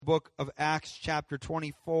Book of Acts chapter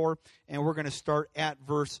 24, and we're going to start at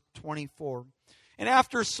verse 24. And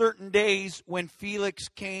after certain days, when Felix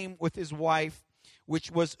came with his wife, which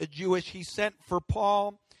was a Jewish, he sent for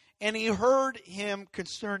Paul, and he heard him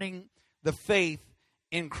concerning the faith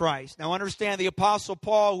in Christ. Now understand, the Apostle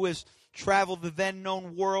Paul, who has traveled the then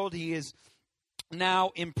known world, he is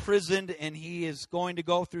now imprisoned, and he is going to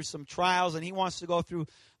go through some trials, and he wants to go through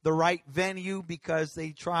the right venue because they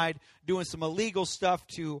tried doing some illegal stuff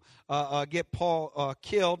to get Paul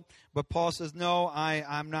killed. But Paul says, no,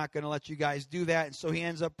 I'm not going to let you guys do that. And so he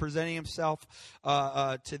ends up presenting himself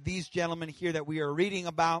to these gentlemen here that we are reading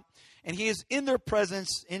about. And he is in their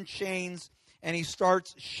presence in chains, and he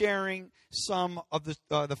starts sharing some of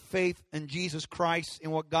the faith in Jesus Christ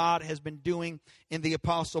and what God has been doing in the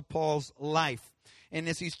Apostle Paul's life. And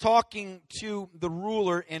as he's talking to the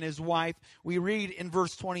ruler and his wife, we read in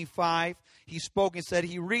verse 25, he spoke and said,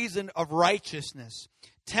 he reasoned of righteousness,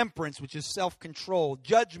 temperance, which is self-control,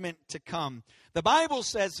 judgment to come. The Bible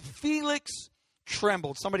says Felix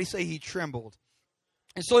trembled. Somebody say he trembled.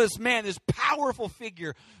 And so this man, this powerful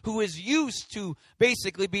figure who is used to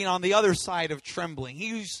basically being on the other side of trembling.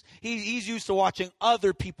 He's used to watching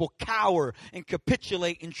other people cower and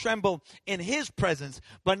capitulate and tremble in his presence.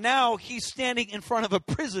 But now he's standing in front of a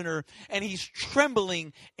prisoner and he's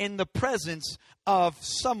trembling in the presence of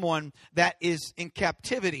someone that is in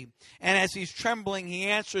captivity. And as he's trembling, he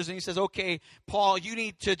answers and he says, okay, Paul, you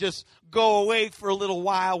need to just go away for a little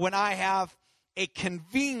while. When I have a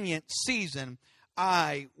convenient season,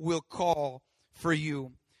 I will call for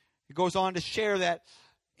you. He goes on to share that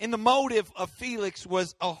in the motive of Felix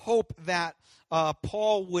was a hope that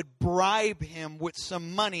Paul would bribe him with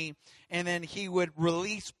some money, and then he would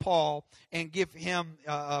release Paul and give him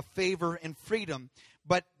favor and freedom.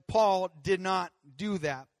 But Paul did not do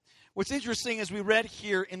that. What's interesting is we read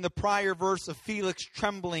here in the prior verse of Felix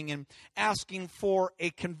trembling and asking for a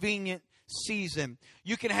convenient season.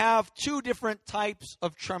 You can have two different types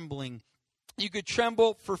of trembling. You could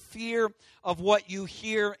tremble for fear of what you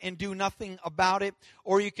hear and do nothing about it,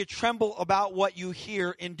 or you could tremble about what you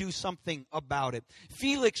hear and do something about it.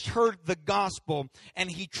 Felix heard the gospel,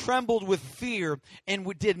 and he trembled with fear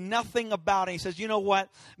and did nothing about it. He says, you know what?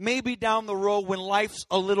 Maybe down the road when life's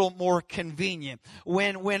a little more convenient,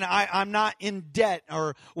 when I'm not in debt,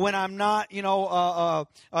 or when I'm not,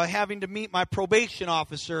 having to meet my probation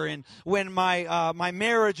officer, and when my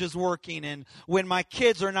marriage is working, and when my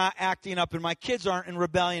kids are not acting up, and my kids aren't in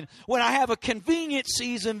rebellion. When I have a convenient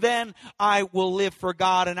season, then I will live for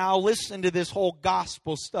God and I'll listen to this whole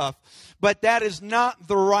gospel stuff. But that is not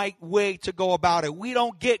the right way to go about it. We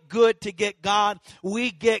don't get good to get God.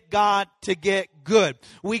 We get God to get good.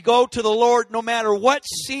 We go to the Lord no matter what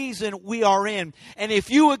season we are in. And if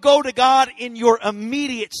you would go to God in your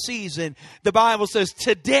immediate season, the Bible says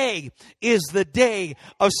today is the day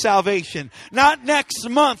of salvation. Not next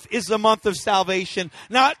month is the month of salvation.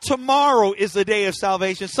 Not tomorrow is the day of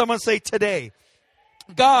salvation. Someone say today.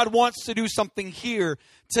 God wants to do something here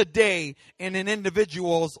today in an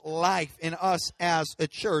individual's life, in us as a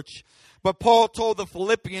church. But Paul told the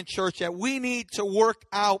Philippian church that we need to work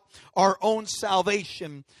out our own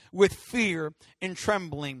salvation with fear and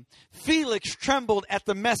trembling. Felix trembled at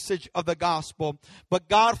the message of the gospel, but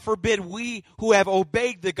God forbid we who have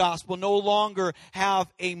obeyed the gospel no longer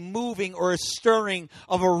have a moving or a stirring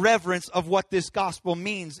of a reverence of what this gospel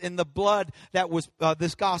means in the blood that was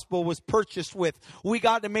this gospel was purchased with. We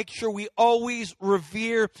got to make sure we always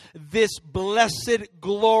revere this blessed,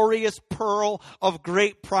 glorious pearl of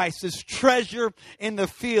great price, this treasure in the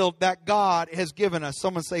field that God has given us.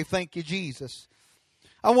 Someone say, thank you, Jesus.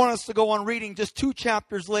 I want us to go on reading just 2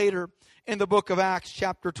 chapters later in the book of Acts,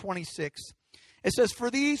 chapter 26. It says,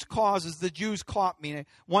 for these causes the Jews caught me.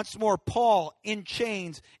 Once more, Paul in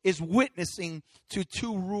chains is witnessing to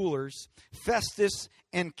 2 rulers, Festus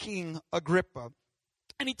and King Agrippa.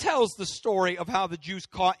 And he tells the story of how the Jews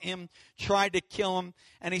caught him, tried to kill him.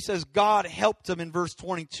 And he says God helped him in verse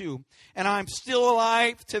 22. And I'm still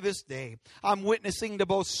alive to this day. I'm witnessing to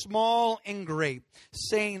both small and great,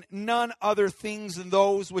 saying none other things than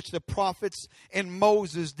those which the prophets and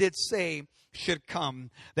Moses did say should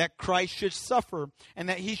come, that Christ should suffer, and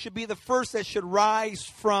that he should be the first that should rise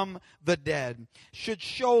from the dead, should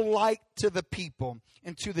show light to the people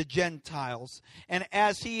and to the Gentiles. And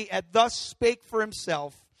as he had thus spake for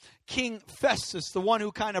himself, King Festus, the one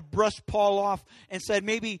who kind of brushed Paul off and said,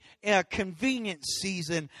 maybe in a convenient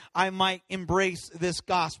season, I might embrace this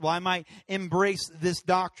gospel. I might embrace this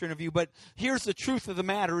doctrine of you. But here's the truth of the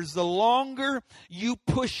matter, is the longer you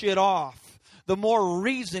push it off, the more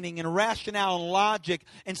reasoning and rationale and logic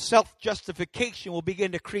and self-justification will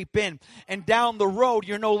begin to creep in. And down the road,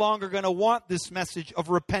 you're no longer going to want this message of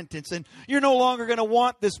repentance. And you're no longer going to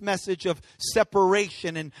want this message of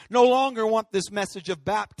separation. And no longer want this message of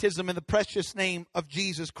baptism in the precious name of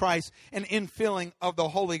Jesus Christ and infilling of the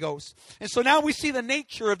Holy Ghost. And so now we see the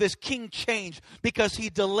nature of this king change because he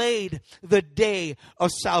delayed the day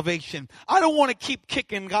of salvation. I don't want to keep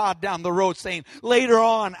kicking God down the road saying, later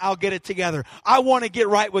on, I'll get it together. I want to get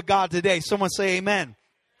right with God today. Someone say amen.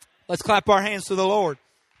 Let's clap our hands to the Lord.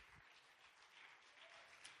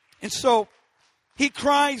 And so he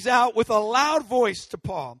cries out with a loud voice to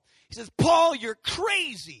Paul. He says, Paul, you're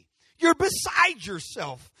crazy. You're beside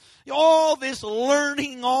yourself. All this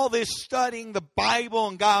learning, all this studying the Bible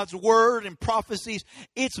and God's Word and prophecies,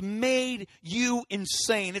 it's made you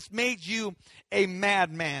insane. It's made you a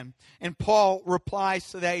madman. And Paul replies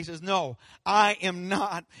to that. He says, no, I am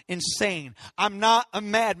not insane. I'm not a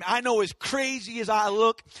madman. I know as crazy as I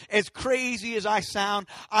look, as crazy as I sound,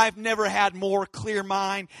 I've never had more clear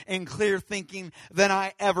mind and clear thinking than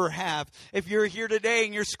I ever have. If you're here today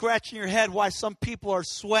and you're scratching your head why some people are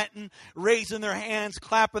sweating, raising their hands,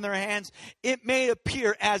 clapping their hands, it may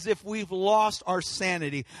appear as if we've lost our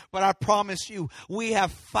sanity. But I promise you, we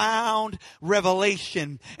have found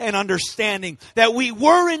revelation and understanding that we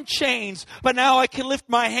were in chains, but now I can lift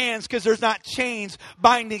my hands because there's not chains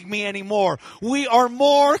binding me anymore. We are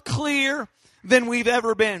more clear than we've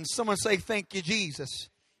ever been. Someone say, thank you, Jesus.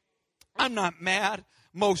 I'm not mad,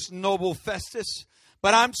 most noble Festus,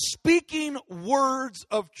 but I'm speaking words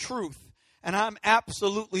of truth. And I'm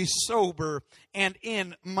absolutely sober and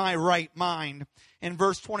in my right mind. In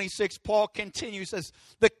verse 26, Paul continues, says,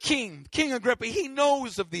 the King Agrippa, he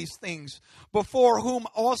knows of these things, before whom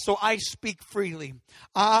also I speak freely.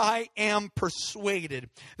 I am persuaded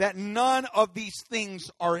that none of these things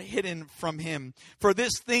are hidden from him. For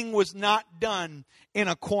this thing was not done in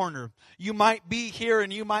a corner. You might be here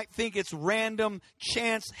and you might think it's random,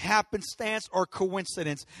 chance, happenstance, or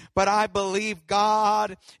coincidence. But I believe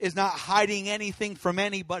God is not hiding anything from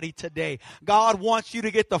anybody today. God wants you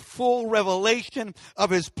to get the full revelation of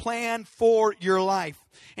His plan for your life.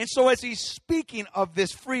 And so as he's speaking of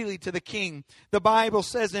this freely to the king, the Bible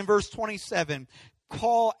says in verse 27,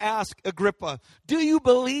 Paul asked Agrippa, do you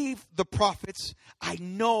believe the prophets? I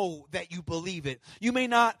know that you believe it. You may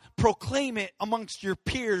not proclaim it amongst your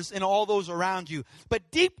peers and all those around you, but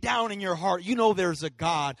deep down in your heart, you know there's a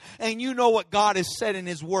God, and you know what God has said in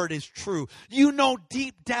His Word is true. You know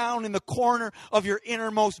deep down in the corner of your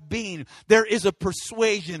innermost being, there is a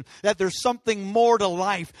persuasion that there's something more to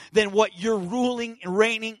life than what you're ruling and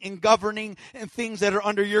reigning and governing and things that are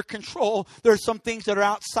under your control. There's some things that are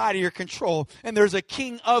outside of your control, and there's a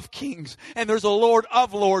King of kings, and there's a Lord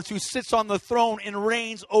of lords who sits on the throne and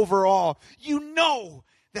reigns over all. You know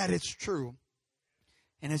that it's true.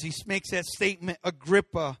 And as he makes that statement,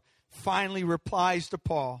 Agrippa finally replies to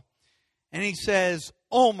Paul. And he says,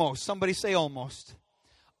 almost, somebody say almost.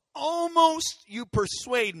 Almost you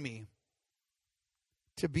persuade me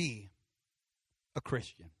to be a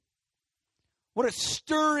Christian. What a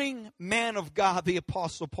stirring man of God the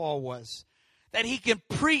Apostle Paul was. That he can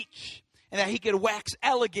preach and that he could wax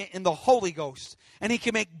elegant in the Holy Ghost. And he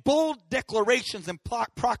can make bold declarations and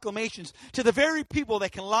proclamations to the very people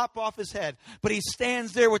that can lop off his head. But he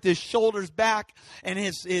stands there with his shoulders back and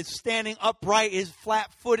his standing upright, is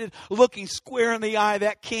flat-footed, looking square in the eye of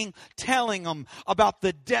that king, telling them about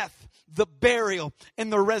the death, the burial,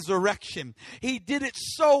 and the resurrection. He did it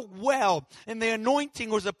so well, and the anointing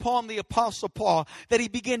was upon the Apostle Paul, that he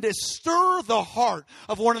began to stir the heart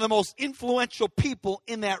of one of the most influential people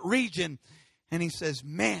in that region. And he says,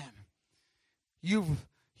 man,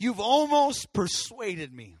 you've almost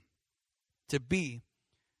persuaded me to be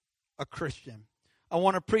a Christian. I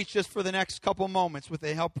want to preach just for the next couple moments with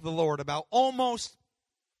the help of the Lord about almost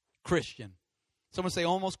Christian. Someone say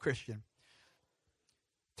almost Christian.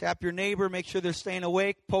 Tap your neighbor, make sure they're staying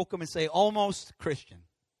awake, poke them and say, almost Christian.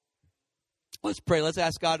 Let's pray. Let's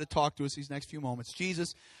ask God to talk to us these next few moments.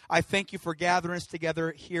 Jesus, I thank you for gathering us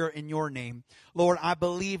together here in your name. Lord, I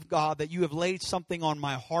believe, God, that you have laid something on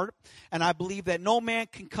my heart, and I believe that no man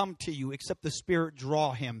can come to you except the Spirit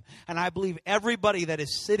draw him. And I believe everybody that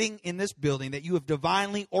is sitting in this building that you have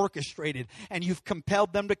divinely orchestrated, and you've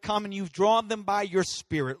compelled them to come, and you've drawn them by your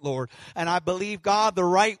Spirit, Lord. And I believe, God, the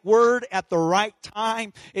right word at the right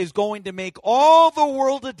time is going to make all the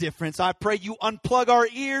world a difference. I pray you unplug our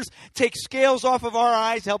ears, take scales off of our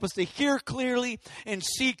eyes, help us to hear clearly and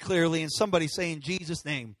see clearly. And somebody say in Jesus'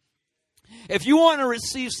 name. If you want to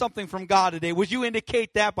receive something from God today, would you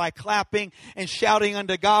indicate that by clapping and shouting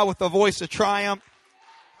unto God with a voice of triumph?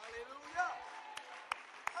 Hallelujah.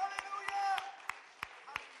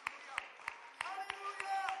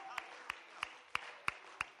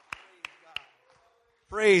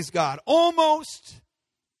 Praise God. Almost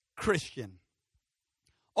Christian.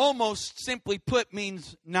 Almost, simply put,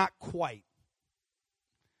 means not quite.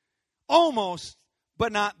 Almost,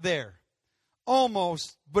 but not there.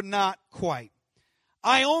 Almost, but not quite.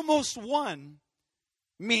 I almost won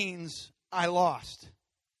means I lost.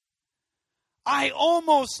 I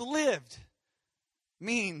almost lived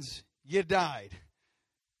means you died.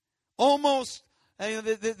 Almost,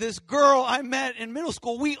 this girl I met in middle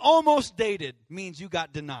school, we almost dated, means you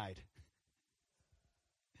got denied.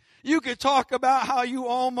 You could talk about how you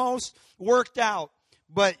almost worked out,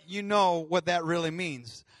 but you know what that really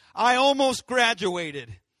means. I almost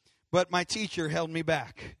graduated, but my teacher held me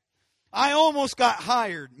back. I almost got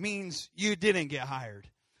hired means you didn't get hired.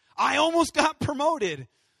 I almost got promoted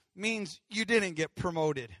means you didn't get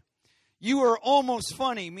promoted. You are almost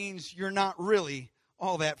funny means you're not really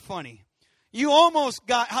all that funny. You almost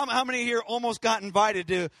got, how many here almost got invited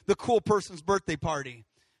to the cool person's birthday party?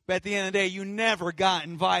 But at the end of the day, you never got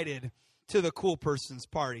invited to the cool person's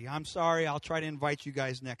party. I'm sorry, I'll try to invite you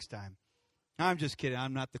guys next time. I'm just kidding,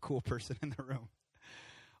 I'm not the cool person in the room.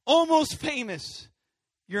 Almost famous,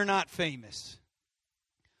 you're not famous.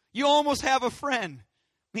 You almost have a friend,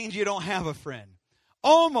 means you don't have a friend.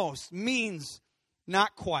 Almost means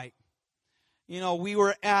not quite. You know, we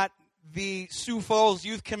were at the Sioux Falls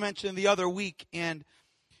Youth Convention the other week, and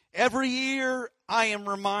every year I am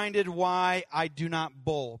reminded why I do not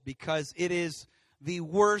bowl, because it is the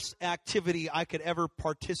worst activity I could ever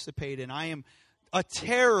participate in. I am a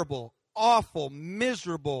terrible, awful,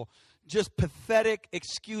 miserable, just pathetic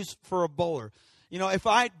excuse for a bowler. You know, if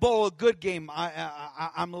I bowl a good game,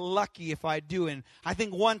 I'm lucky if I do. And I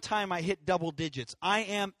think one time I hit double digits. I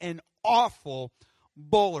am an awful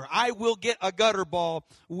bowler. I will get a gutter ball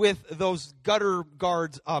with those gutter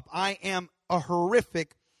guards up. I am a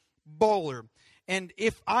horrific bowler. And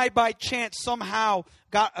if I by chance somehow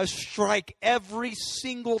got a strike every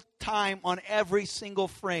single time on every single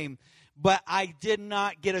frame, but I did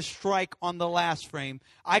not get a strike on the last frame,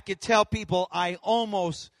 I could tell people I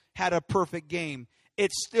almost had a perfect game.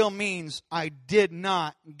 It still means I did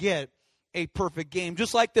not get a perfect game.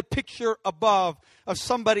 Just like the picture above of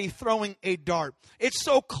somebody throwing a dart. It's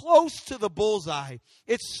so close to the bullseye.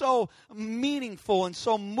 It's so meaningful and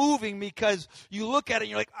so moving because you look at it and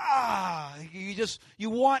you're like, you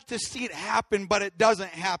want to see it happen, but it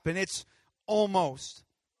doesn't happen. It's almost.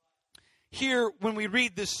 Here, when we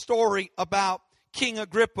read this story about King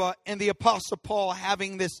Agrippa and the Apostle Paul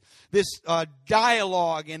having this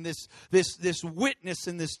dialogue and this witness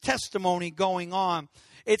and this testimony going on,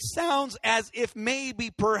 it sounds as if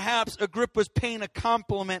maybe perhaps Agrippa's paying a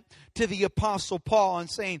compliment to the Apostle Paul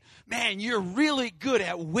and saying, man, you're really good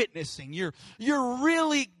at witnessing. You're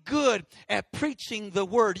really good at preaching the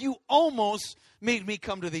word. You almost made me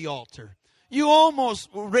come to the altar. You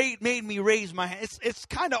almost made me raise my hand. It's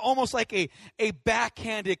kind of almost like a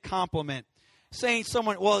backhanded compliment. Saying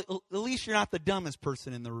someone, well, at least you're not the dumbest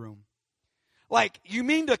person in the room. Like, you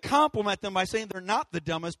mean to compliment them by saying they're not the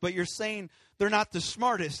dumbest, but you're saying they're not the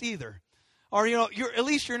smartest either. Or, at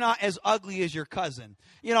least you're not as ugly as your cousin.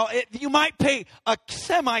 You might pay a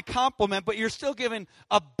semi-compliment, but you're still giving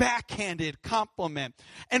a backhanded compliment.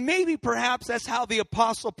 And maybe perhaps that's how the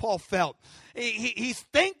Apostle Paul felt. He's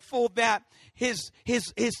thankful that his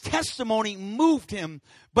testimony moved him,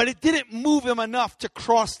 but it didn't move him enough to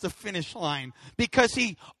cross the finish line because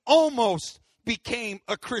he almost became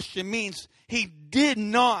a Christian. Means he did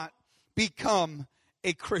not become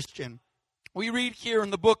a Christian. We read here in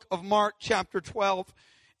the book of Mark chapter 12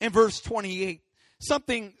 and verse 28,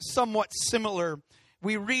 something somewhat similar.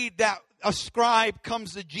 We read that a scribe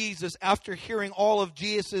comes to Jesus after hearing all of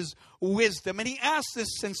Jesus' wisdom. And he asks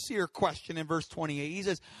this sincere question in verse 28. He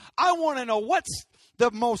says, I want to know what's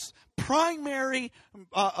the most primary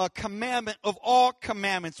commandment of all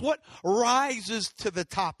commandments. What rises to the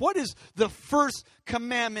top? What is the first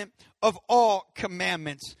commandment of all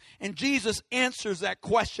commandments? And Jesus answers that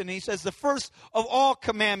question. He says, the first of all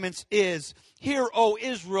commandments is, Hear, O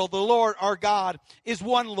Israel, the Lord our God is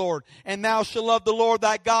one Lord, and thou shalt love the Lord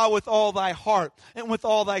thy God with all thy heart, and with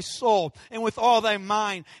all thy soul, and with all thy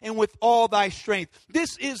mind, and with all thy strength.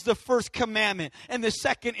 This is the first commandment. And the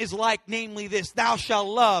second is like, namely this, thou shalt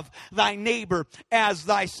love thy neighbor as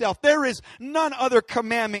thyself. There is none other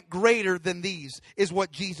commandment greater than these, is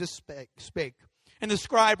what Jesus spake. And the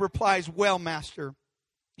scribe replies, well, master,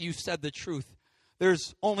 you said the truth.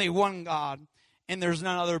 There's only one God, and there's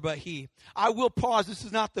none other but He. I will pause. This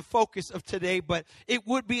is not the focus of today, but it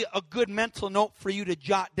would be a good mental note for you to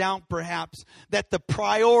jot down perhaps that the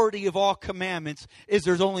priority of all commandments is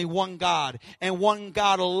there's only one God, and one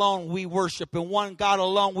God alone we worship, and one God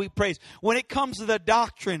alone we praise. When it comes to the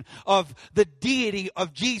doctrine of the deity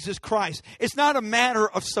of Jesus Christ, it's not a matter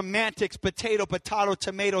of semantics, potato,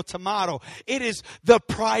 tomato, tomato. It is the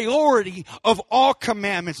priority of all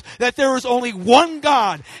commandments, that there is only one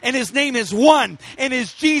God, and His name is one, and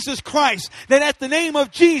is Jesus Christ. That at the name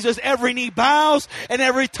of Jesus, every knee bows and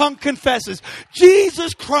every tongue confesses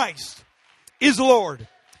Jesus Christ is Lord.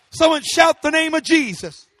 Someone shout the name of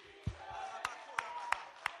Jesus.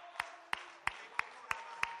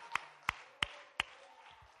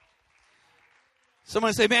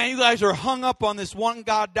 Someone say, man, you guys are hung up on this one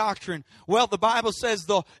God doctrine. Well, the Bible says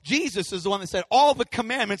Jesus is the one that said all the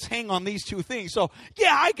commandments hang on these two things. So,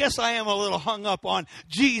 yeah, I guess I am a little hung up on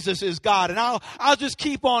Jesus is God. And I'll just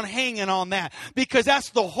keep on hanging on that, because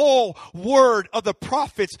that's the whole word of the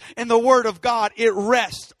prophets and the word of God. It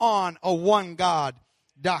rests on a one God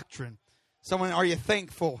doctrine. Someone, are you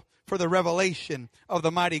thankful for the revelation of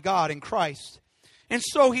the mighty God in Christ? And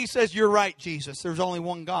so he says, you're right, Jesus. There's only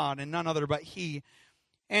one God and none other but He.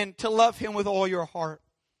 And to love Him with all your heart.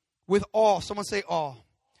 With all. Someone say all.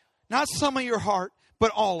 Not some of your heart, but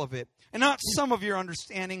all of it. And not some of your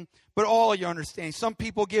understanding, but all your understanding. Some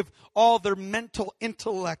people give all their mental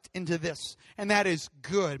intellect into this, and that is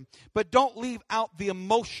good. But don't leave out the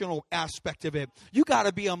emotional aspect of it. You got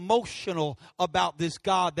to be emotional about this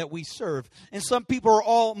God that we serve. And some people are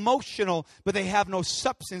all emotional, but they have no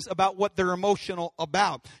substance about what they're emotional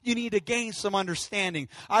about. You need to gain some understanding.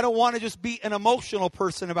 I don't want to just be an emotional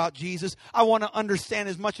person about Jesus. I want to understand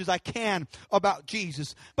as much as I can about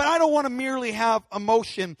Jesus. But I don't want to merely have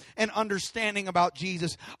emotion and understanding about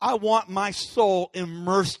Jesus. I want my soul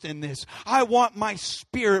immersed in this. I want my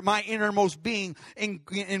spirit, my innermost being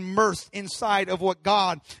immersed inside of what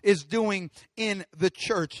God is doing in the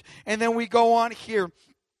church. And then we go on here.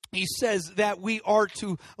 He says that we are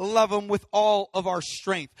to love Him with all of our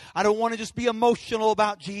strength. I don't want to just be emotional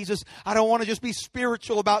about Jesus. I don't want to just be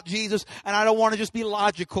spiritual about Jesus. And I don't want to just be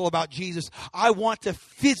logical about Jesus. I want to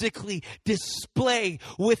physically display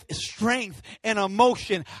with strength and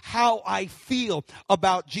emotion how I feel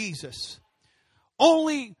about Jesus.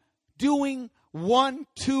 Only doing one,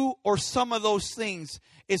 two, or some of those things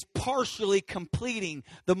is partially completing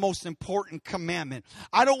the most important commandment.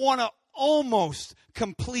 I don't want to almost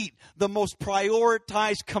complete the most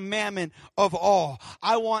prioritized commandment of all.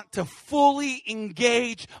 I want to fully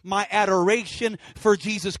engage my adoration for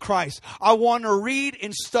Jesus Christ. I want to read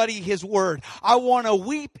and study His Word. I want to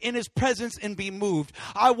weep in His presence and be moved.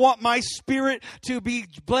 I want my spirit to be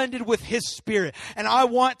blended with His Spirit. And I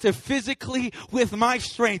want to physically, with my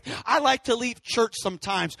strength, I like to leave church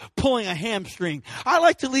sometimes pulling a hamstring. I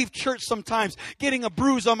like to leave church sometimes getting a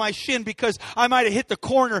bruise on my shin because I might have hit the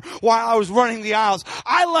corner while I was running the aisles.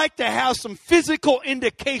 I like to have some physical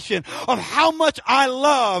indication of how much I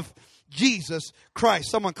love Jesus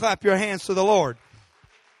Christ. Someone clap your hands to the Lord.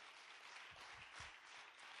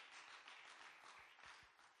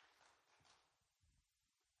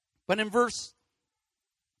 But in verse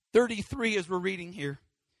 33, as we're reading here,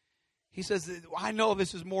 he says, I know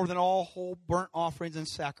this is more than all whole burnt offerings and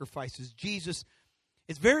sacrifices. Jesus,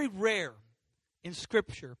 it's very rare in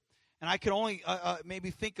Scripture, and I can only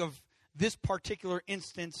maybe think of this particular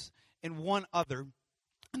instance and one other,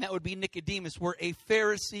 and that would be Nicodemus, where a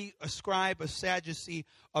Pharisee, a scribe, a Sadducee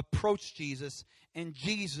approached Jesus, and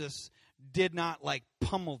Jesus did not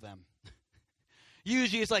pummel them.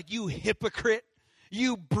 Usually it's like, you hypocrite,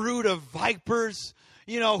 you brood of vipers,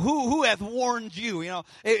 who hath warned you?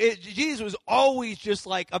 Jesus was always just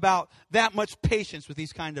about that much patience with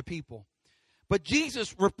these kind of people. But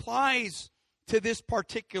Jesus replies to this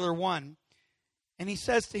particular one, and he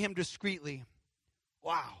says to him discreetly,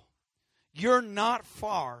 wow, you're not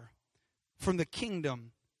far from the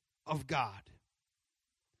kingdom of God.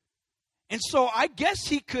 And so I guess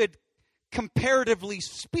he could, comparatively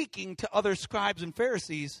speaking to other scribes and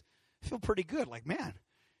Pharisees, feel pretty good. Man,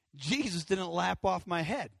 Jesus didn't lap off my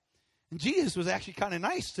head. And Jesus was actually kind of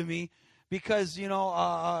nice to me because, he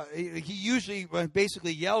usually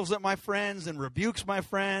basically yells at my friends and rebukes my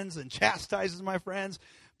friends and chastises my friends.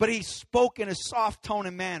 But he spoke in a soft tone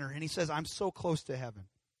and manner, and he says, I'm so close to heaven.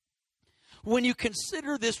 When you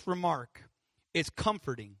consider this remark, it's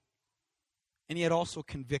comforting and yet also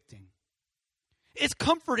convicting. It's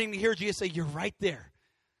comforting to hear Jesus say, you're right there.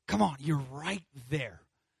 Come on, you're right there.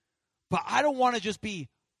 But I don't want to just be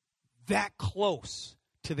that close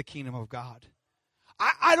to the kingdom of God.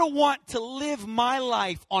 I don't want to live my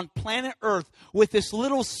life on planet Earth with this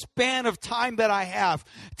little span of time that I have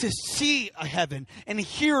to see a heaven and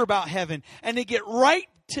hear about heaven and to get right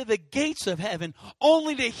to the gates of heaven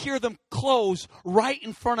only to hear them close right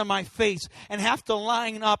in front of my face and have to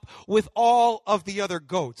line up with all of the other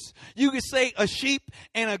goats. You could say a sheep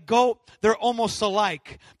and a goat, they're almost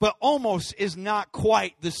alike, but almost is not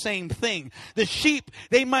quite the same thing. The sheep,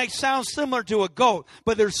 they might sound similar to a goat,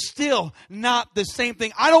 but they're still not the same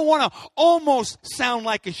thing. I don't want to almost sound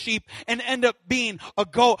like a sheep and end up being a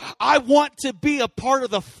goat. I want to be a part of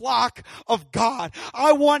the flock of God.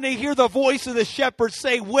 I want to hear the voice of the shepherd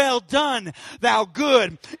say, "Well done, thou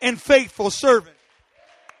good and faithful servant."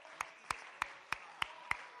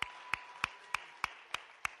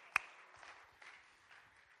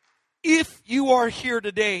 If you are here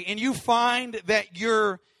today and you find that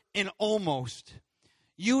you're an almost,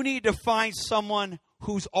 you need to find someone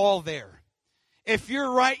who's all there. If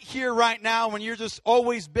you're right here, right now, and you're just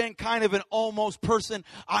always been kind of an almost person,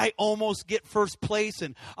 I almost get first place,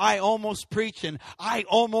 and I almost preach, and I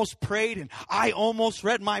almost prayed, and I almost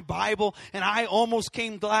read my Bible, and I almost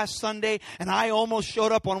came last Sunday, and I almost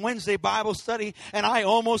showed up on Wednesday Bible study, and I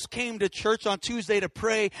almost came to church on Tuesday to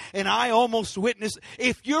pray, and I almost witnessed.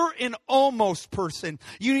 If you're an almost person,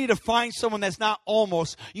 you need to find someone that's not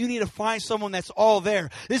almost. You need to find someone that's all there.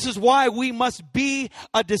 This is why we must be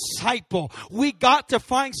a disciple. We got to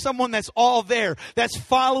find someone that's all there, that's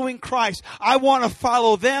following Christ. I want to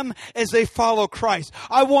follow them as they follow Christ.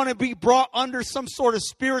 I want to be brought under some sort of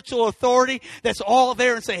spiritual authority that's all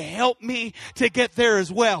there and say, help me to get there as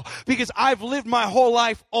well. Because I've lived my whole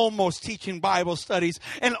life almost teaching Bible studies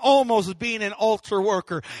and almost being an altar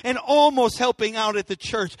worker and almost helping out at the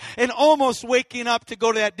church and almost waking up to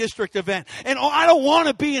go to that district event. And I don't want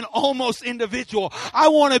to be an almost individual. I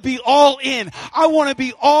want to be all in. I want to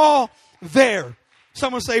be all there.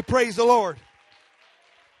 Someone say, praise the Lord.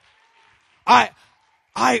 I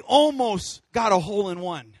almost got a hole in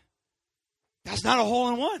one. That's not a hole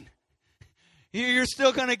in one. You're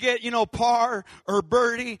still going to get, par or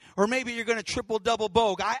birdie, or maybe you're going to triple double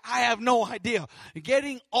bogey. I have no idea.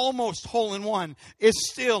 Getting almost hole in one is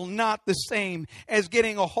still not the same as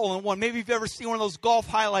getting a hole in one. Maybe you've ever seen one of those golf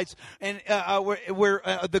highlights and where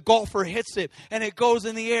the golfer hits it and it goes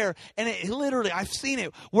in the air, and it literally, I've seen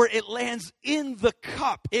it where it lands in the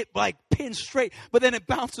cup. It like pins straight, but then it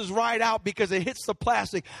bounces right out because it hits the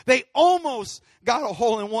plastic. They almost got a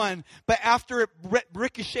hole in one, but after it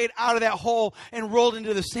ricocheted out of that hole and rolled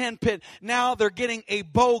into the sand pit, now they're getting a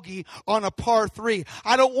bogey on a par 3.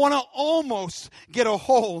 I don't want to almost get a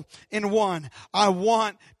hole in one. I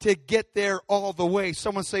want to get there all the way.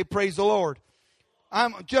 Someone say, praise the Lord.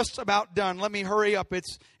 I'm just about done. Let me hurry up.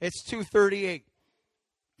 It's 2:38.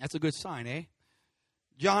 That's a good sign, eh?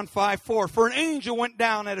 John 5:4. For an angel went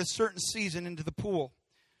down at a certain season into the pool,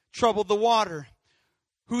 troubled the water.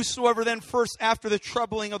 Whosoever then first after the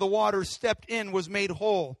troubling of the water stepped in was made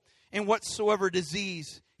whole in whatsoever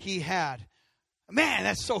disease he had. Man,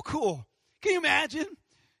 that's so cool. Can you imagine?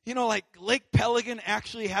 Like Lake Pelican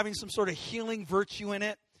actually having some sort of healing virtue in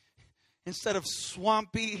it instead of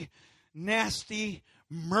swampy, nasty,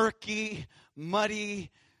 murky,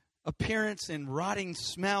 muddy appearance and rotting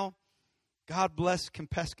smell. God bless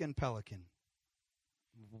Kempeska and Pelican,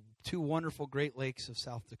 2 wonderful Great Lakes of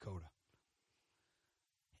South Dakota.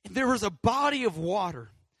 And there was a body of water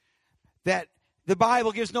that the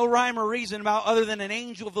Bible gives no rhyme or reason about other than an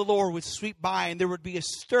angel of the Lord would sweep by, and there would be a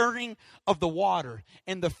stirring of the water.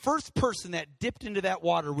 And the first person that dipped into that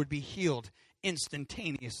water would be healed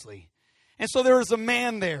instantaneously. And so there was a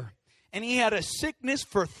man there, and he had a sickness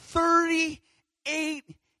for 38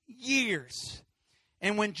 years.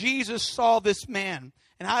 And when Jesus saw this man,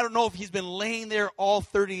 and I don't know if he's been laying there all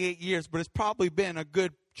 38 years, but it's probably been a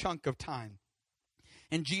good chunk of time.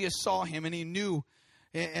 And Jesus saw him, and he knew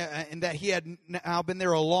and that he had now been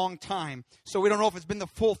there a long time. So we don't know if it's been the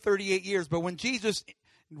full 38 years. But when Jesus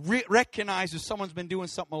recognizes someone's been doing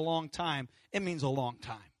something a long time, it means a long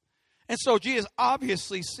time. And so Jesus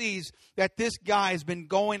obviously sees that this guy has been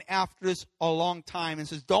going after this a long time and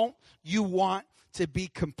says, don't you want to be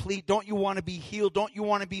complete? Don't you want to be healed? Don't you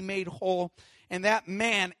want to be made whole? And that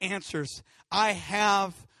man answers, I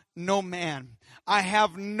have no man. I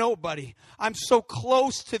have nobody. I'm so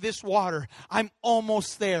close to this water. I'm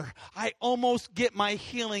almost there. I almost get my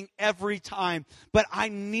healing every time, but I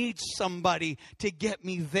need somebody to get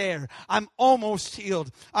me there. I'm almost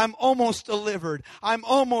healed. I'm almost delivered. I'm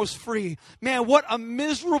almost free. Man, what a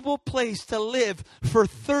miserable place to live for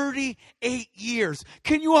 38 years.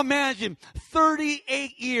 Can you imagine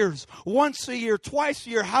 38 years, once a year, twice a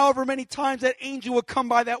year, however many times that angel would come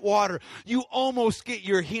by that water? You almost get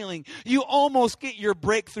your healing. You almost get your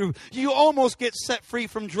breakthrough. You almost get set free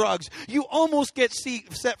from drugs. You almost get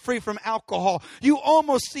set free from alcohol. You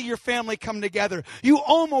almost see your family come together. You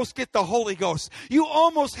almost get the Holy Ghost. You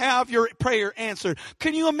almost have your prayer answered.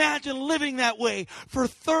 Can you imagine living that way for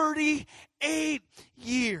 38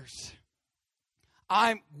 years?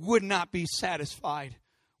 I would not be satisfied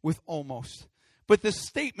with almost. But the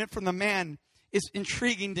statement from the man is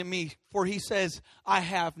intriguing to me, for he says, I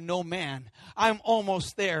have no man. I'm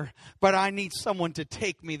almost there, but I need someone to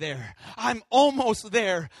take me there. I'm almost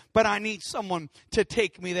there, but I need someone to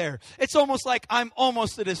take me there. It's almost like I'm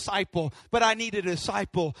almost a disciple, but I need a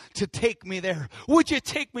disciple to take me there. Would you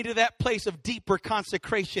take me to that place of deeper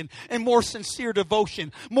consecration and more sincere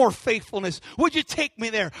devotion, more faithfulness? Would you take me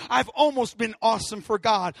there? I've almost been awesome for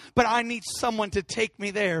God, but I need someone to take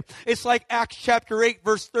me there. It's like Acts chapter 8,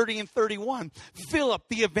 verse 30 and 31. Philip,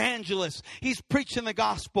 the evangelist, he's preaching the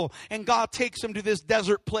gospel, and God takes him to this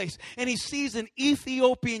desert place, and he sees an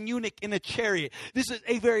Ethiopian eunuch in a chariot. This is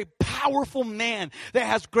a very powerful man that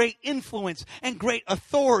has great influence and great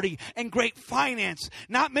authority and great finance.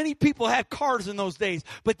 Not many people had cars in those days,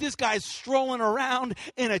 but this guy's strolling around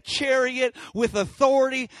in a chariot with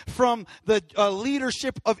authority from the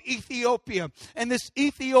leadership of Ethiopia. And this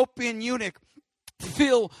Ethiopian eunuch,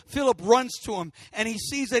 Philip runs to him, and he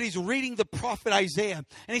sees that he's reading the prophet Isaiah.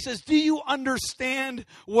 And he says, do you understand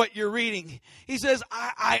what you're reading? He says,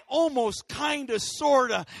 I almost, kind of,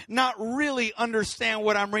 sort of, not really understand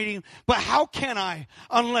what I'm reading. But how can I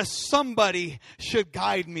unless somebody should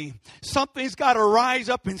guide me? Something's got to rise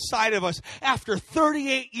up inside of us. After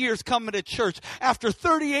 38 years coming to church, after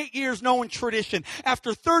 38 years knowing tradition,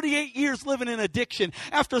 after 38 years living in addiction,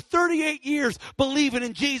 after 38 years believing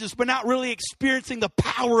in Jesus but not really experiencing the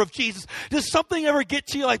power of Jesus. Does something ever get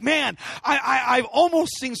to you like, man, I've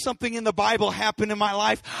almost seen something in the Bible happen in my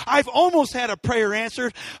life. I've almost had a prayer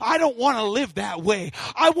answered. I don't want to live that way.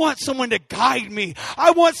 I want someone to guide me.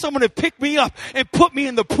 I want someone to pick me up and put me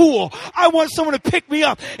in the pool. I want someone to pick me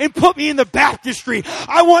up and put me in the baptistry.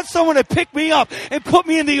 I want someone to pick me up and put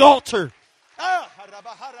me in the altar.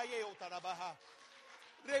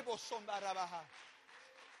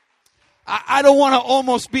 I don't want to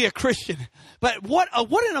almost be a Christian. But what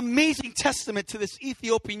an amazing testament to this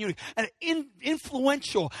Ethiopian eunuch. An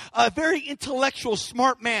influential, a very intellectual,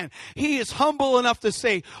 smart man. He is humble enough to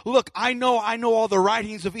say, look, I know all the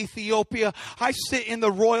writings of Ethiopia. I sit in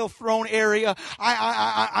the royal throne area.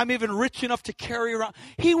 I'm even rich enough to carry around.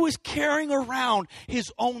 He was carrying around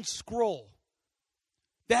his own scroll.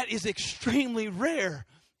 That is extremely rare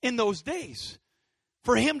in those days.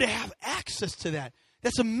 For him to have access to that.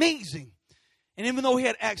 That's amazing. And even though he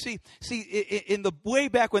had access, see, in the way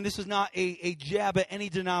back when, this is not a jab at any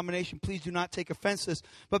denomination, please do not take offense to this,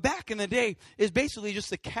 but back in the day, it's basically just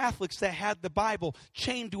the Catholics that had the Bible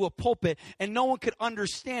chained to a pulpit, and no one could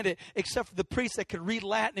understand it except for the priests that could read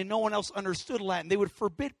Latin, and no one else understood Latin. They would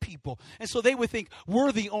forbid people. And so they would think,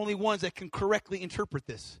 we're the only ones that can correctly interpret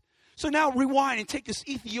this. So now rewind and take this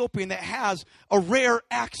Ethiopian that has a rare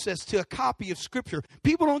access to a copy of Scripture.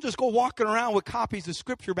 People don't just go walking around with copies of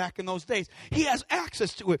Scripture back in those days. He has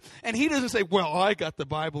access to it. And he doesn't say, well, I got the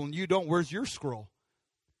Bible and you don't. Where's your scroll?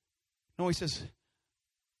 No, he says,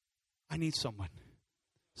 I need someone.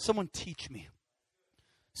 Someone teach me.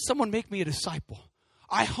 Someone make me a disciple.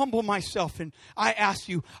 I humble myself and I ask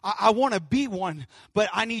you, I want to be one, but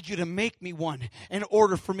I need you to make me one in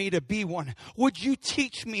order for me to be one. Would you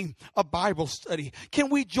teach me a Bible study? Can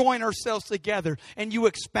we join ourselves together and you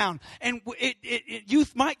expound? And you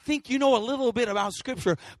might think you know a little bit about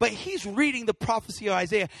Scripture, but he's reading the prophecy of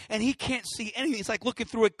Isaiah and he can't see anything. It's like looking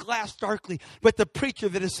through a glass darkly. But the preacher,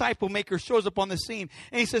 the disciple maker, shows up on the scene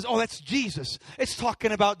and he says, oh, that's Jesus. It's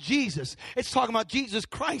talking about Jesus. It's talking about Jesus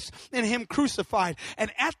Christ and him crucified.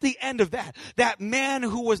 And at the end of that man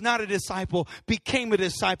who was not a disciple became a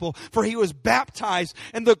disciple, for he was baptized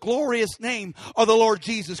in the glorious name of the Lord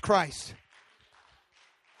Jesus Christ.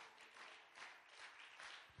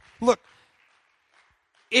 Look,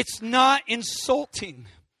 it's not insulting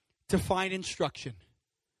to find instruction.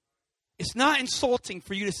 It's not insulting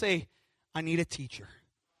for you to say, I need a teacher.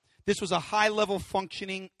 This was a high-level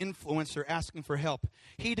functioning influencer asking for help.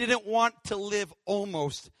 He didn't want to live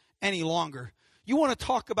almost any longer. You want to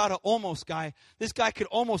talk about an almost guy. This guy could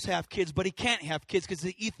almost have kids, but he can't have kids because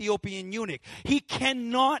the Ethiopian eunuch. He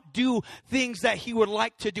cannot do things that he would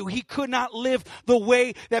like to do. He could not live the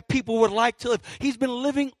way that people would like to live. He's been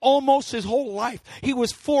living almost his whole life. He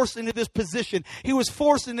was forced into this position. He was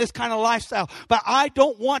forced in this kind of lifestyle. But I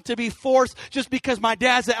don't want to be forced just because my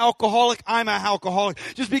dad's an alcoholic, I'm an alcoholic.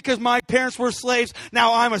 Just because my parents were slaves,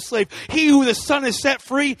 now I'm a slave. He who the Son has set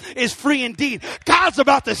free is free indeed. God's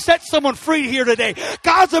about to set someone free here today.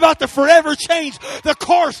 God's about to forever change the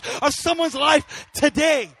course of someone's life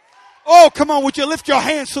today. Oh, come on. Would you lift your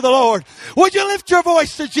hands to the Lord? Would you lift your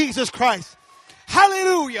voice to Jesus Christ?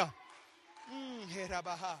 Hallelujah.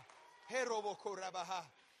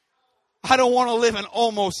 I don't want to live an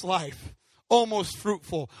almost life. Almost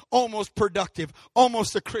fruitful, almost productive,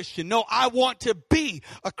 almost a Christian. No, I want to be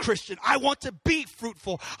a Christian. I want to be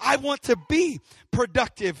fruitful. I want to be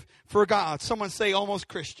productive for God. Someone say almost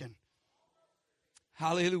Christian.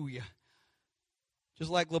 Hallelujah.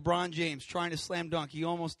 Just like LeBron James trying to slam dunk. He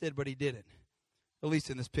almost did, but he didn't. At least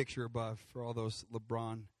in this picture above for all those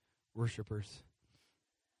LeBron worshipers.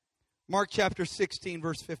 Mark chapter 16,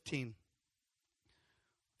 verse 15.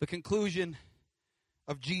 The conclusion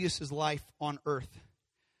of Jesus' life on earth.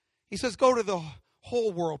 He says, go to the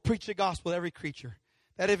whole world, preach the gospel to every creature.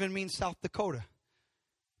 That even means South Dakota.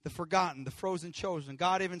 The forgotten, the frozen chosen.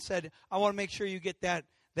 God even said, I want to make sure you get that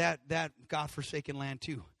God-forsaken land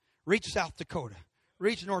too. Reach South Dakota.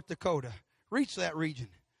 Reach North Dakota. Reach that region.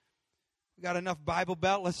 We got enough Bible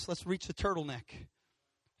Belt. Let's reach the turtleneck.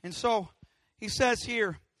 And so he says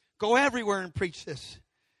here, go everywhere and preach this.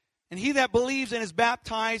 And he that believes and is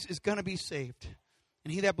baptized is going to be saved.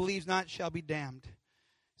 And he that believes not shall be damned.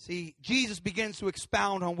 See, Jesus begins to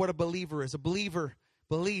expound on what a believer is. A believer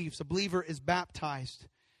believes. A believer is baptized.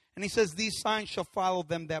 And he says, these signs shall follow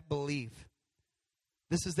them that believe.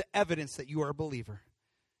 This is the evidence that you are a believer.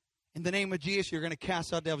 In the name of Jesus, you're going to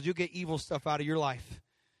cast out devils. You'll get evil stuff out of your life.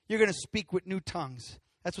 You're going to speak with new tongues.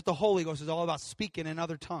 That's what the Holy Ghost is all about, speaking in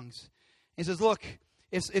other tongues. He says, look,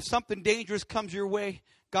 if something dangerous comes your way,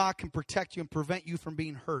 God can protect you and prevent you from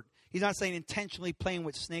being hurt. He's not saying intentionally playing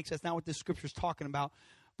with snakes. That's not what this scripture is talking about.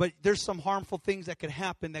 But there's some harmful things that could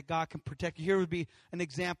happen that God can protect you. Here would be an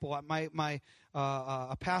example.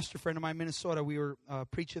 A pastor friend of mine in Minnesota, we were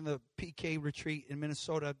preaching the PK retreat in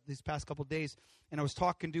Minnesota these past couple of days. And I was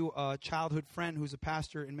talking to a childhood friend who's a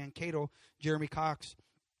pastor in Mankato, Jeremy Cox.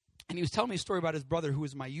 And he was telling me a story about his brother who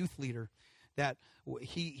was my youth leader. That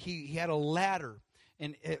he had a ladder.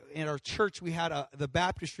 And in our church, we had the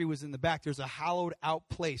baptistry was in the back. There's a hollowed out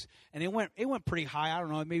place. And it went pretty high. I don't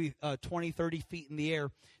know, maybe 20, 30 feet in the air.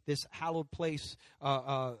 This hallowed place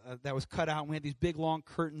that was cut out. And we had these big, long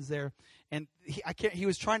curtains there. And he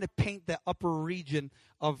was trying to paint the upper region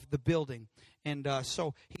of the building. And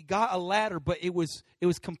so he got a ladder, but it was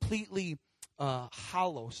completely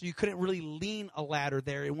hollow. So you couldn't really lean a ladder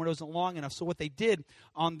there. And when it wasn't long enough. So what they did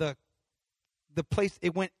on the place,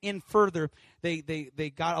 it went in further.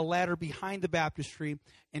 They got a ladder behind the baptistry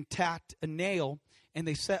and tacked a nail, and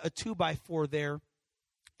they set a 2x4 there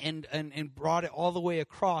and brought it all the way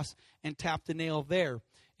across and tapped the nail there.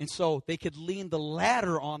 And so they could lean the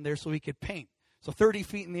ladder on there so he could paint. So 30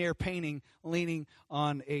 feet in the air painting, leaning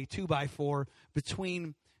on a 2x4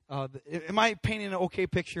 between. Am I painting an okay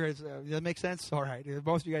picture? Does that make sense? All right.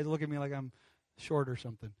 Most of you guys look at me like I'm short or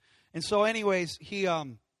something. And so anyways,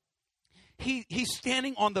 He's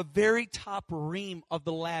standing on the very top ream of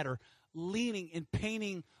the ladder, leaning and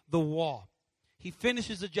painting the wall. He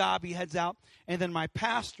finishes the job, he heads out, and then my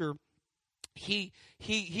pastor, he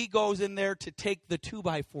goes in there to take the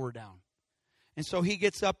 2x4 down. And so he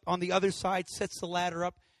gets up on the other side, sets the ladder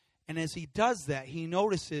up, and as he does that, he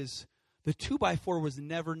notices the 2x4 was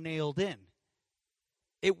never nailed in.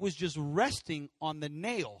 It was just resting on the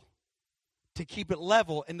nail to keep it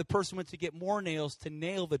level, and the person went to get more nails to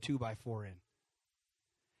nail the 2x4 in.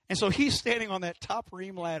 And so he's standing on that top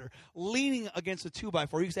ream ladder, leaning against the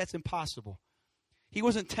 2x4. Because that's impossible. He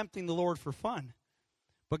wasn't tempting the Lord for fun.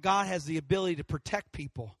 But God has the ability to protect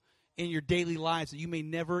people in your daily lives that you may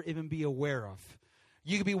never even be aware of.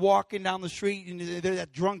 You could be walking down the street and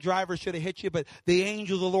that drunk driver should have hit you, but the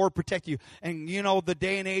angel of the Lord protect you. And you know, the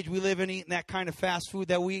day and age we live in, eating that kind of fast food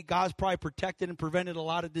that we eat, God's probably protected and prevented a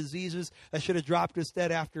lot of diseases that should have dropped us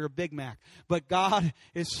dead after a Big Mac. But God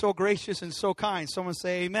is so gracious and so kind. Someone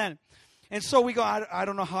say amen. And so we go, I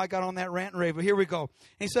don't know how I got on that rant and rave, but here we go. And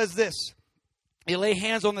he says this, "You lay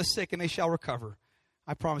hands on the sick and they shall recover."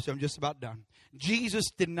 I promise you, I'm just about done. Jesus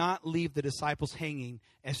did not leave the disciples hanging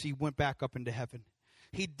as he went back up into heaven.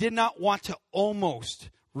 He did not want to almost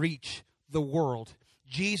reach the world.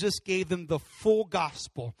 Jesus gave them the full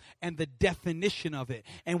gospel and the definition of it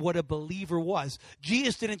and what a believer was.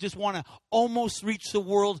 Jesus didn't just want to almost reach the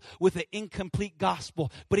world with an incomplete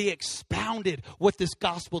gospel, but he expounded what this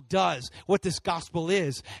gospel does, what this gospel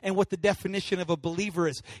is, and what the definition of a believer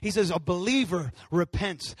is. He says a believer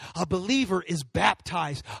repents. A believer is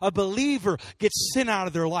baptized. A believer gets sin out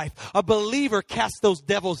of their life. A believer casts those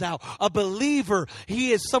devils out. A believer,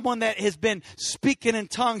 he is someone that has been speaking in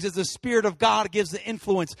tongues as the Spirit of God gives the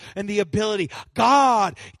influence and the ability.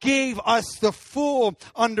 God gave us the full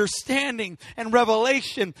understanding and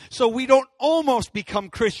revelation so we don't almost become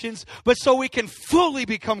Christians, but so we can fully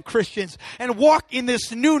become Christians and walk in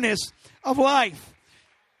this newness of life.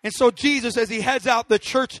 And so Jesus, as he heads out, the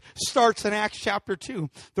church starts in Acts chapter 2.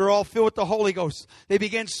 They're all filled with the Holy Ghost. They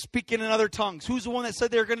begin speaking in other tongues. Who's the one that said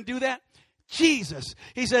they were going to do that? Jesus.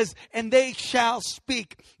 He says, and they shall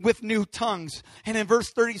speak with new tongues. And in verse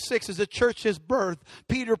 36, as the church is birthed,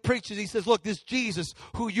 Peter preaches. He says, look, this Jesus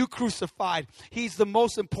who you crucified, he's the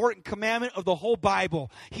most important commandment of the whole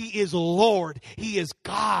Bible. He is Lord. He is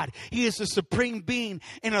God. He is the supreme being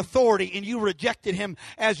in authority, and you rejected him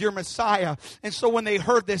as your Messiah. And so when they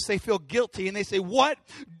heard this, they feel guilty, and they say, what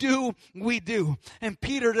do we do? And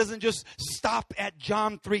Peter doesn't just stop at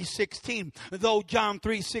John 3:16, though John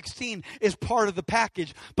 3:16 is part of the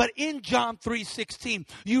package. But in John 3:16,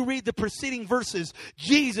 you read the preceding verses.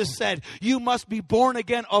 Jesus said, you must be born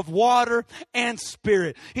again of water and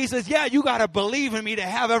spirit. He says, yeah, you got to believe in me to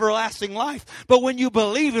have everlasting life. But when you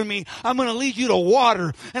believe in me, I'm going to lead you to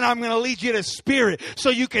water and I'm going to lead you to spirit so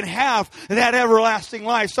you can have that everlasting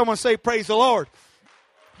life. Someone say, praise the Lord.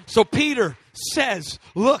 So Peter says,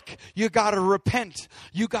 look, you got to repent.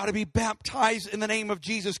 You got to be baptized in the name of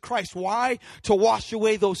Jesus Christ. Why? To wash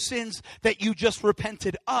away those sins that you just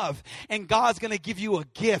repented of. And God's going to give you a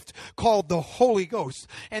gift called the Holy Ghost.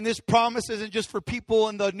 And this promise isn't just for people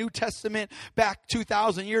in the New Testament back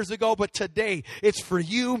 2,000 years ago, but today it's for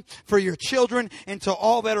you, for your children, and to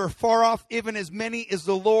all that are far off, even as many as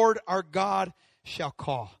the Lord our God shall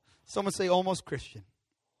call. Someone say, almost Christian.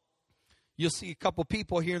 You'll see a couple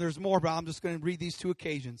people here. There's more, but I'm just going to read these two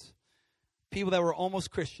occasions. People that were almost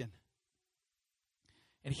Christian.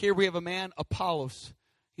 And here we have a man, Apollos.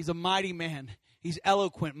 He's a mighty man. He's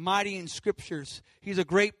eloquent, mighty in scriptures. He's a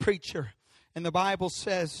great preacher. And the Bible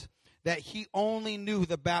says that he only knew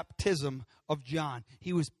the baptism of John.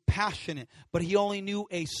 He was passionate, but he only knew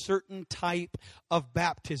a certain type of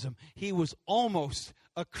baptism. He was almost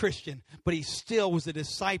a Christian, but he still was a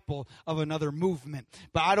disciple of another movement.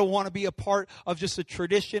 But I don't want to be a part of just a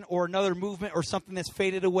tradition or another movement or something that's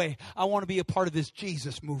faded away. I want to be a part of this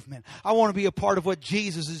Jesus movement. I want to be a part of what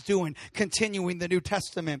Jesus is doing, continuing the New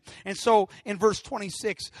Testament. And so in verse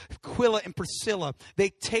 26, Aquila and Priscilla, they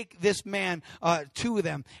take this man to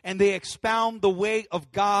them and they expound the way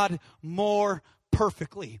of God more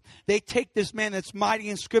perfectly. They take this man that's mighty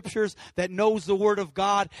in scriptures, that knows the word of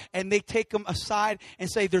God, and they take him aside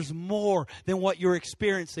and say, there's more than what you're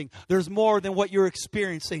experiencing. There's more than what you're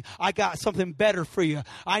experiencing. I got something better for you.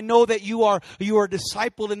 I know that you are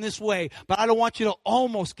discipled in this way, but I don't want you to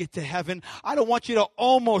almost get to heaven. I don't want you to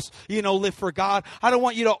almost, live for God. I don't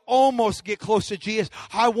want you to almost get close to Jesus.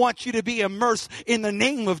 I want you to be immersed in the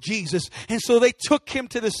name of Jesus. And so they took him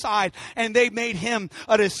to the side and they made him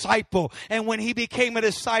a disciple. And when he became a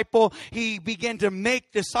disciple, he began to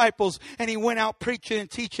make disciples, and he went out preaching and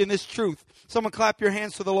teaching this truth. Someone clap your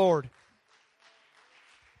hands to the Lord.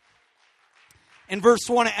 In verse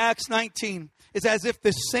 1 of Acts 19, it's as if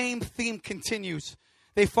the same theme continues.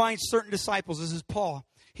 They find certain disciples. This is Paul.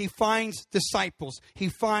 He finds disciples. He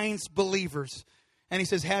finds believers. And he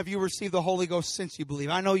says, have you received the Holy Ghost since you believe?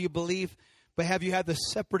 I know you believe, but have you had the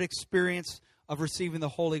separate experience of receiving the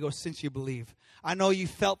Holy Ghost since you believe? I know you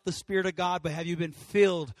felt the Spirit of God, but have you been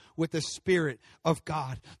filled with the Spirit of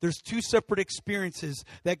God? There's two separate experiences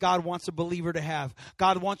that God wants a believer to have.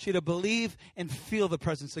 God wants you to believe and feel the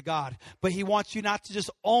presence of God. But He wants you not to just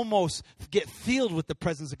almost get filled with the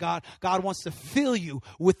presence of God. God wants to fill you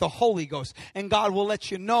with the Holy Ghost. And God will let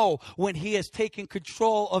you know when He has taken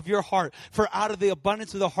control of your heart. For out of the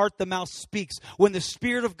abundance of the heart, the mouth speaks. When the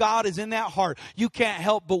Spirit of God is in that heart, you can't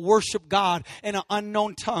help but worship God in an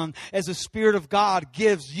unknown tongue as the Spirit of God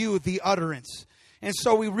gives you the utterance. And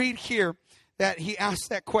so we read here that he asked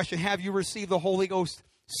that question, have you received the Holy Ghost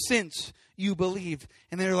since you believed?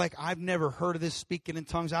 And they're like, I've never heard of this speaking in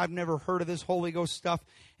tongues. I've never heard of this Holy Ghost stuff.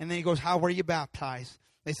 And then he goes, how were you baptized?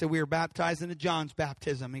 They said, we were baptized into John's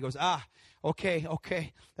baptism. He goes,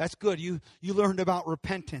 okay, that's good. You learned about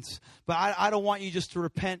repentance. But I don't want you just to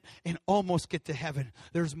repent and almost get to heaven.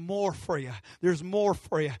 There's more for you. There's more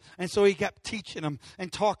for you. And so he kept teaching them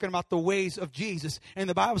and talking about the ways of Jesus. And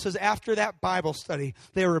the Bible says after that Bible study,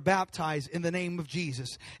 they were baptized in the name of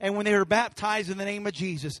Jesus. And when they were baptized in the name of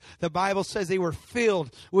Jesus, the Bible says they were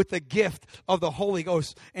filled with the gift of the Holy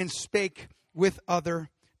Ghost and spake with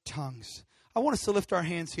other tongues. I want us to lift our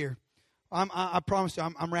hands here. I promise you,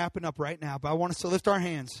 I'm wrapping up right now, but I want us to lift our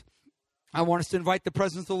hands. I want us to invite the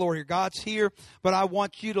presence of the Lord here. God's here, but I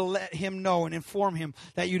want you to let Him know and inform Him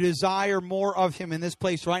that you desire more of Him in this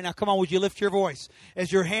place right now. Come on, would you lift your voice?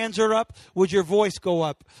 As your hands are up, would your voice go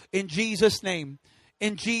up? In Jesus' name.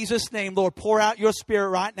 In Jesus' name, Lord, pour out your Spirit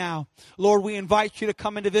right now. Lord, we invite you to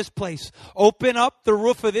come into this place. Open up the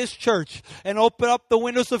roof of this church and open up the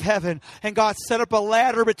windows of heaven. And God, set up a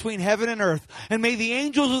ladder between heaven and earth. And may the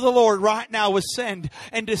angels of the Lord right now ascend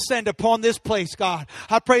and descend upon this place, God.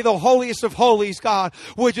 I pray the holiest of holies, God,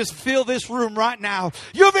 would just fill this room right now.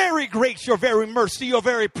 Your very grace, your very mercy, your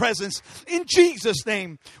very presence. In Jesus'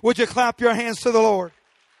 name, would you clap your hands to the Lord?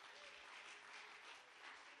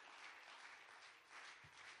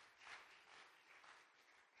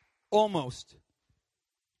 Almost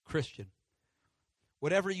Christian.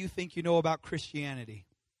 Whatever you think you know about Christianity,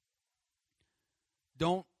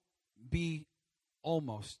 don't be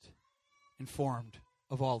almost informed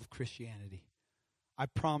of all of Christianity. I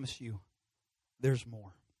promise you, there's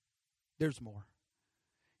more. There's more.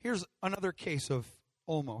 Here's another case of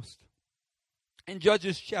almost. In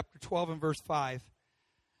Judges chapter 12 and verse 5,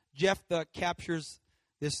 Jephthah captures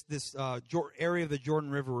this area of the Jordan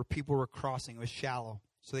River where people were crossing. It was shallow,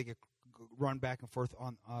 so they could run back and forth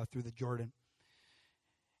on through the Jordan.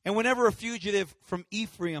 And whenever a fugitive from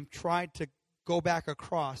Ephraim tried to go back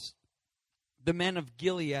across, the men of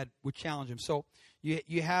Gilead would challenge him. So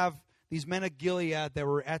you have these men of Gilead that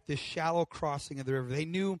were at this shallow crossing of the river. They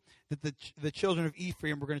knew that the children of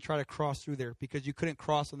Ephraim were going to try to cross through there because you couldn't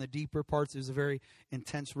cross on the deeper parts. It was a very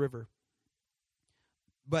intense river.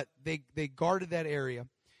 But they guarded that area.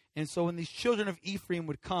 And so when these children of Ephraim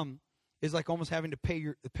would come, it's like almost having to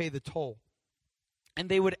pay the toll. And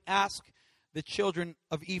they would ask the children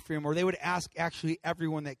of Ephraim, or they would ask actually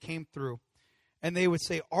everyone that came through. And they would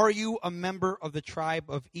say, are you a member of the tribe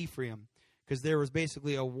of Ephraim? Because there was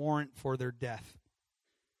basically a warrant for their death.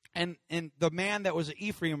 And the man that was an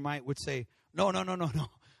Ephraimite would say, no.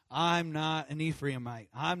 I'm not an Ephraimite.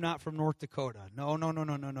 I'm not from North Dakota. No.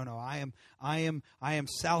 I am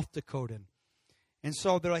South Dakotan. And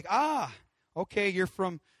so they're like, okay, you're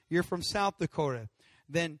from South Dakota.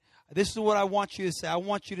 Then this is what I want you to say. I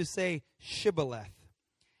want you to say Shibboleth.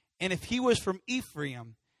 And if he was from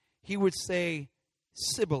Ephraim, he would say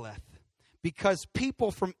Sibboleth. Because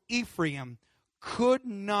people from Ephraim could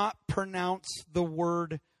not pronounce the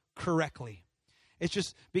word correctly. It's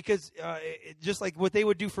just because, just like what they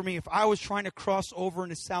would do for me, if I was trying to cross over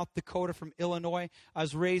into South Dakota from Illinois, I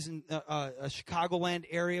was raised in a Chicagoland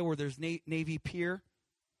area where there's Navy Pier.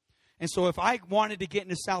 And so if I wanted to get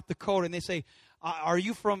into South Dakota and they say, are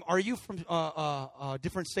you from a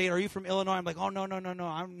different state? Are you from Illinois? I'm like, oh, no.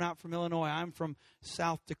 I'm not from Illinois. I'm from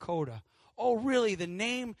South Dakota. Oh, really?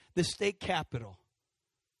 Name the state capital.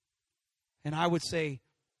 And I would say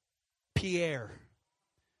Pierre.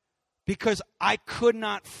 Because I could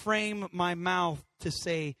not frame my mouth to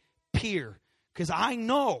say Pierre. Because I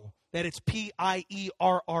know that it's Pierre,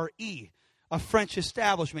 a French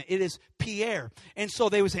establishment. It is Pierre. And so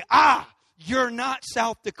they would say, you're not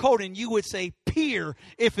South Dakota. And you would say Pierre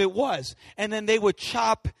if it was. And then they would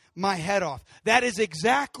chop my head off. That is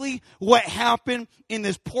exactly what happened in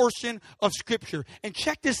this portion of Scripture. And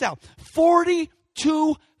check this out.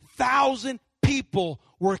 42,000 people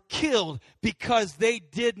were killed because they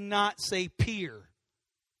did not say Pierre.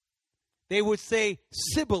 They would say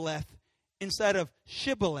Sibboleth instead of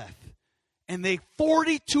Shibboleth. And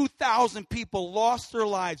 42,000 people lost their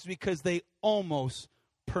lives because they almost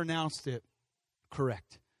pronounced it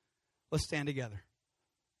correct. Let's stand together.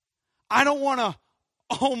 I don't want to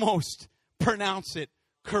almost pronounce it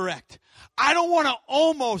correct. I don't want to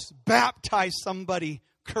almost baptize somebody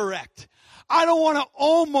correct. I don't want to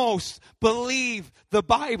almost believe the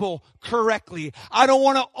Bible correctly. I don't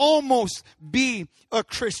want to almost be a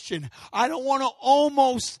Christian. I don't want to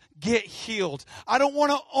almost get healed. I don't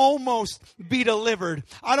want to almost be delivered.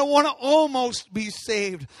 I don't want to almost be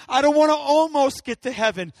saved. I don't want to almost get to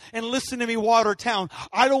heaven. And listen to me, Watertown.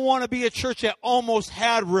 I don't want to be a church that almost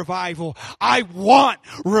had revival. I want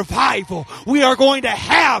revival. We are going to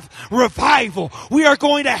have revival. We are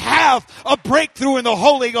going to have a breakthrough in the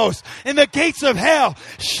Holy Ghost. And the gates of hell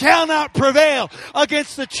shall not prevail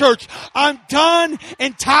against the church. I'm done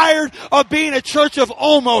and tired of being a church of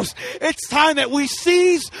almost. It's time that we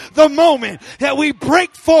seize the moment, that we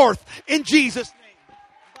break forth in Jesus' name.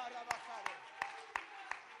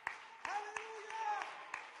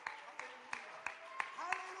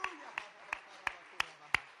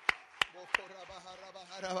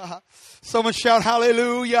 Someone shout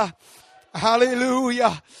hallelujah.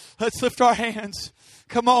 Hallelujah. Let's lift our hands.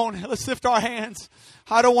 Come on, let's lift our hands.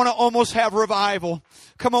 I don't want to almost have revival.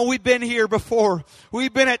 Come on, we've been here before.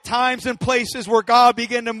 We've been at times and places where God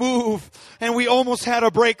began to move and we almost had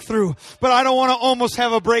a breakthrough. But I don't want to almost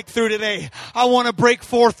have a breakthrough today. I want to break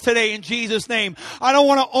forth today in Jesus' name. I don't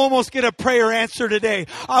want to almost get a prayer answer today.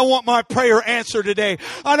 I want my prayer answered today.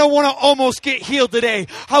 I don't want to almost get healed today.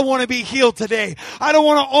 I want to be healed today. I don't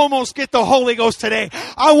want to almost get the Holy Ghost today.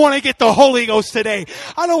 I want to get the Holy Ghost today.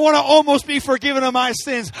 I don't want to almost be forgiven of my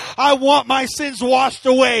sins. I want my sins washed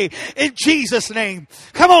away in Jesus' name.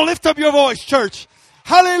 Come on, lift up your voice, church.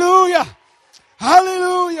 Hallelujah.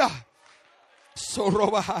 Hallelujah.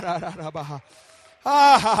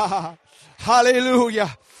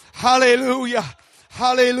 Hallelujah. Hallelujah.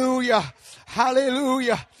 Hallelujah.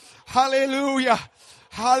 Hallelujah. Hallelujah.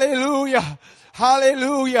 Hallelujah.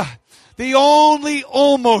 Hallelujah. The only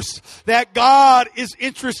almost that God is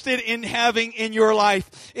interested in having in your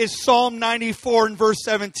life is Psalm 94 and verse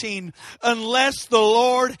 17. Unless the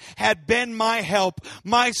Lord had been my help,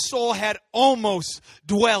 my soul had almost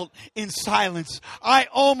dwelt in silence. I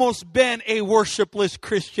almost been a worshipless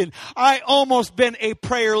Christian. I almost been a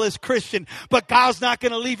prayerless Christian. But God's not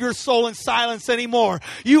going to leave your soul in silence anymore.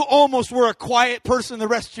 You almost were a quiet person the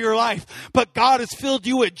rest of your life. But God has filled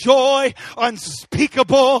you with joy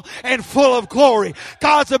unspeakable and full of glory.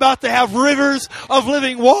 God's about to have rivers of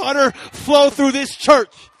living water flow through this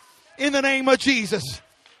church in the name of Jesus.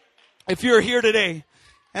 If you're here today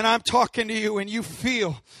and I'm talking to you and you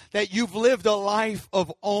feel that you've lived a life of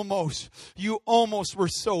almost. You almost were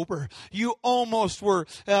sober. You almost were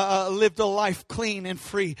lived a life clean and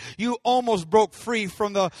free. You almost broke free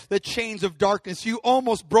from the chains of darkness. You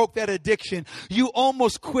almost broke that addiction. You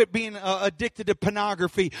almost quit being addicted to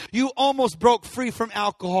pornography. You almost broke free from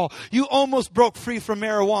alcohol. You almost broke free from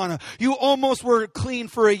marijuana. You almost were clean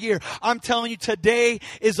for a year. I'm telling you, today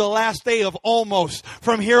is the last day of almost.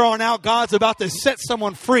 From here on out, God's about to set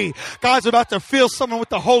someone free. God's about to fill someone with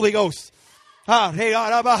the Holy Ghost. In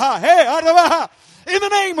the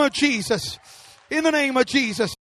name of Jesus. In the name of Jesus.